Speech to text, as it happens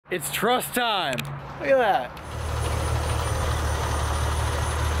It's truss time. Look at that.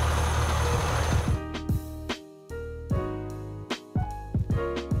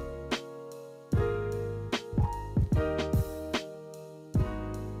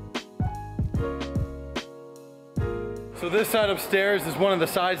 So this side upstairs is one of the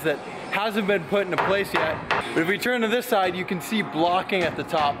sides that hasn't been put into place yet. But if we turn to this side, you can see blocking at the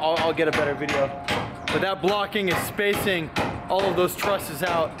top. I'll get a better video. But that blocking is spacing all of those trusses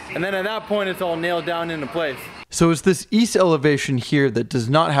out. And then at that point, it's all nailed down into place. So it's this east elevation here that does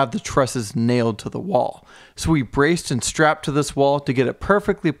not have the trusses nailed to the wall. So we braced and strapped to this wall to get it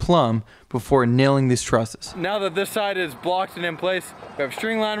perfectly plumb before nailing these trusses. Now that this side is blocked and in place, we have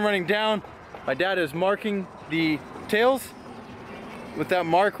string line running down. My dad is marking the tails. With that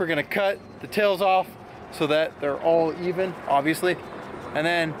mark, we're gonna cut the tails off so that they're all even, obviously. And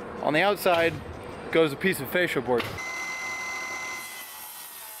then on the outside goes a piece of fascia board.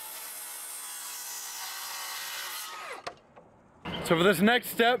 So for this next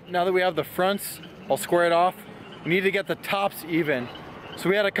step, now that we have the fronts all squared off, we need to get the tops even. So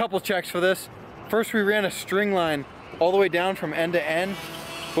we had a couple checks for this. First, we ran a string line all the way down from end to end,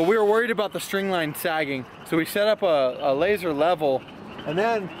 but we were worried about the string line sagging. So we set up a laser level, and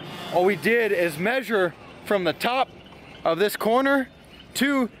then all we did is measure from the top of this corner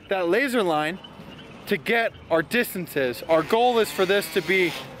to that laser line to get our distances. Our goal is for this to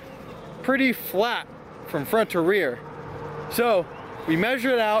be pretty flat from front to rear. So we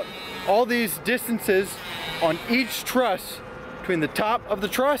measured out all these distances on each truss between the top of the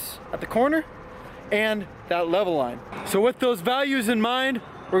truss at the corner and that level line. So with those values in mind,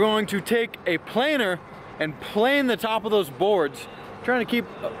 we're going to take a planer and plane the top of those boards, trying to keep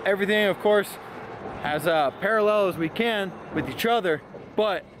everything, of course, as parallel as we can with each other,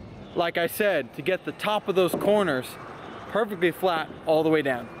 but like I said, to get the top of those corners perfectly flat all the way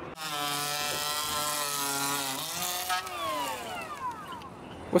down.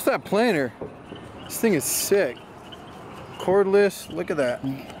 What's that planer? This thing is sick. Cordless, look at that.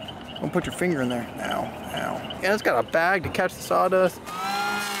 Don't put your finger in there. Ow, ow. Yeah, it's got a bag to catch the sawdust.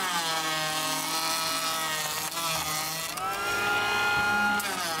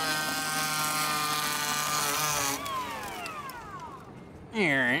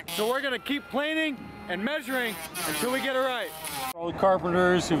 So we're gonna keep planing and measuring until we get it right. All the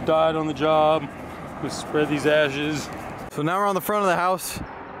carpenters who've died on the job, who spread these ashes. So now we're on the front of the house.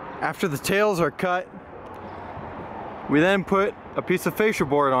 After the tails are cut, we then put a piece of fascia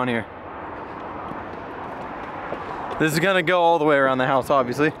board on here. This is gonna go all the way around the house,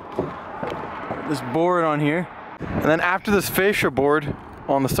 obviously. This board on here. And then after this fascia board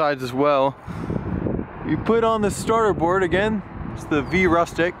on the sides as well, you put on the starter board again. It's the V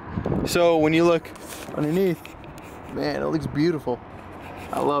rustic. So when you look underneath, man, it looks beautiful.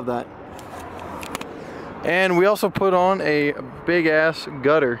 I love that. And we also put on a big ass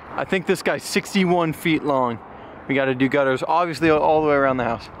gutter. I think this guy's 61 feet long. We got to do gutters, obviously, all the way around the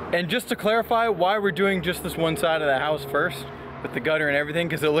house. And just to clarify why we're doing just this one side of the house first, with the gutter and everything,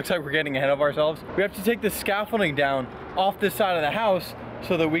 because it looks like we're getting ahead of ourselves. We have to take the scaffolding down off this side of the house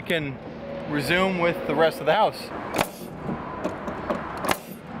so that we can resume with the rest of the house.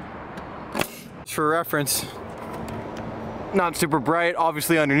 For reference, not super bright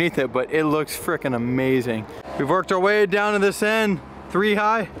obviously underneath it, but it looks freaking amazing. We've worked our way down to this end, 3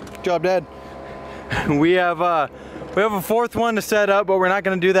 high. Good job, Dad. We have a 4th one to set up, but we're not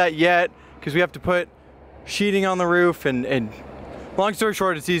going to do that yet because we have to put sheeting on the roof, and long story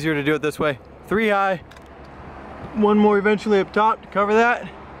short, it's easier to do it this way. 3 high, 1 more eventually up top to cover that,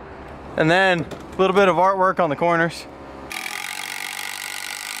 and then a little bit of artwork on the corners.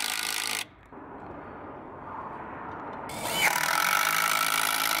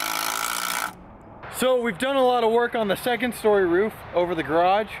 So we've done a lot of work on the 2nd story roof over the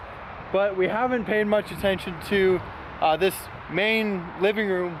garage, but we haven't paid much attention to this main living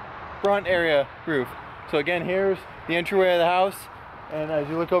room front area roof. So again, here's the entryway of the house, and as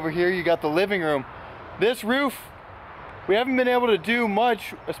you look over here, you got the living room. This roof, we haven't been able to do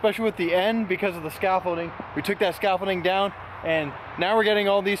much, especially with the end, because of the scaffolding. We took that scaffolding down, and now we're getting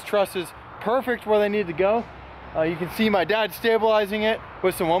all these trusses perfect where they need to go. You can see my dad stabilizing it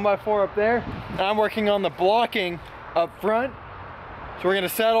with some 1x4 up there, and I'm working on the blocking up front. So we're gonna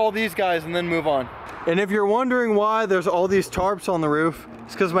set all these guys and then move on. And if you're wondering why there's all these tarps on the roof,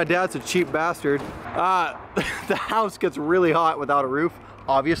 it's because my dad's a cheap bastard. The house gets really hot without a roof,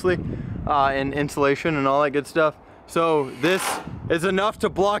 obviously, and insulation and all that good stuff. So this is enough to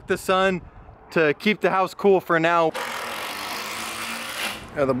block the sun to keep the house cool for now.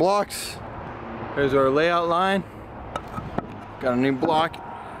 There are the blocks. There's our layout line. Got a new block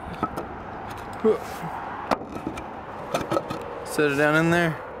Set it down in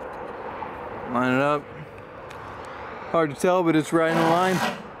there. Line it up. Hard to tell, but it's right in line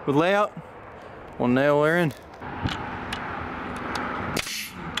with layout. We'll nail her in.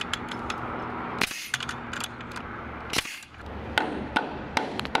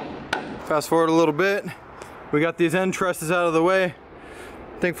 Fast forward a little bit. We got these end trusses out of the way.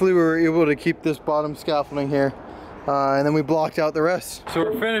 Thankfully we were able to keep this bottom scaffolding here. And then we blocked out the rest. So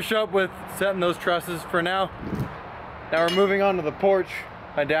we're finished up with setting those trusses for now. Now we're moving on to the porch.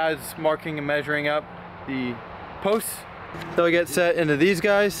 My dad's marking and measuring up the posts. They'll get set into these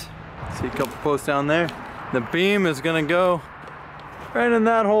guys. See a couple posts down there. The beam is gonna go right in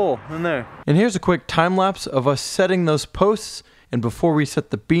that hole in there. And here's a quick time lapse of us setting those posts. And before we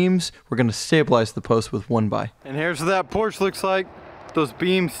set the beams, we're gonna stabilize the post with 1x. And here's what that porch looks like. Those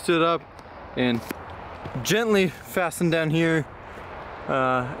beams stood up and gently fastened down here.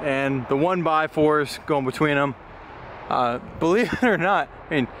 And the 1x4s going between them. Believe it or not,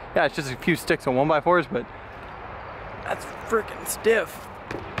 I mean, yeah, it's just a few sticks of 1x4s, but that's freaking stiff.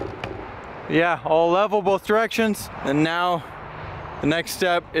 Yeah, all level both directions. And now the next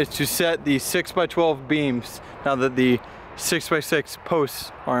step is to set the 6x12 beams now that the 6x6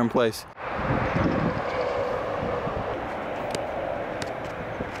 posts are in place.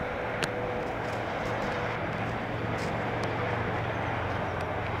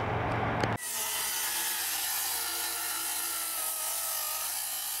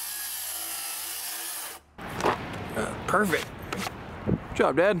 Perfect. Good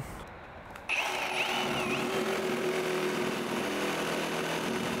job, Dad.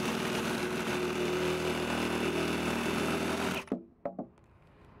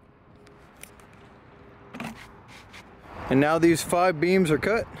 And now these 5 beams are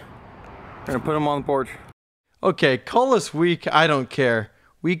cut. We're gonna put them on the porch. Okay, call us weak, I don't care.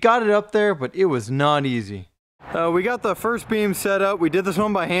 We got it up there, but it was not easy. We got the first beam set up. We did this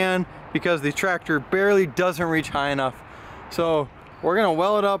one by hand because the tractor barely doesn't reach high enough. So we're gonna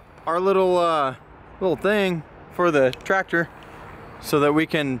weld up our little thing for the tractor so that we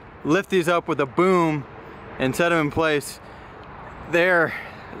can lift these up with a boom and set them in place. They're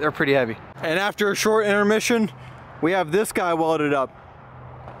pretty heavy. And after a short intermission, we have this guy welded up.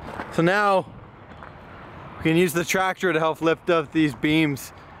 So now we can use the tractor to help lift up these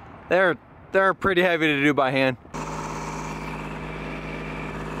beams. They're pretty heavy to do by hand.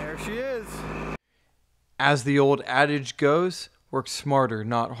 There she is. As the old adage goes, work smarter,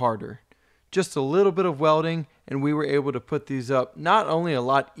 not harder. Just a little bit of welding and we were able to put these up not only a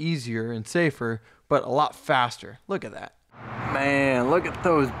lot easier and safer, but a lot faster. Look at that. Man, look at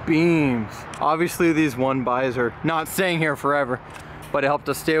those beams. Obviously these 1x's are not staying here forever, but it helped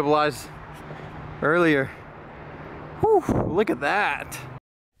us stabilize earlier. Whew, look at that.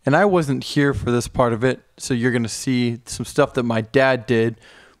 And I wasn't here for this part of it, so you're gonna see some stuff that my dad did.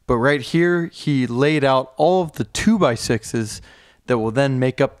 But right here, he laid out all of the 2x6s that will then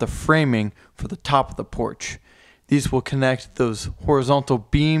make up the framing for the top of the porch. These will connect those horizontal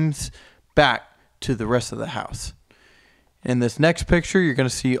beams back to the rest of the house. In this next picture, you're going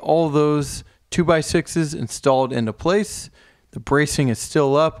to see all those 2x6s installed into place. The bracing is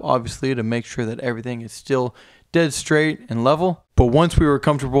still up, obviously, to make sure that everything is still dead straight and level. But once we were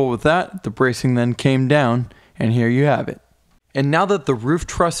comfortable with that, the bracing then came down, and here you have it. And now that the roof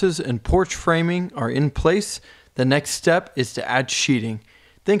trusses and porch framing are in place, the next step is to add sheeting.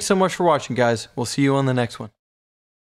 Thanks so much for watching, guys. We'll see you on the next one.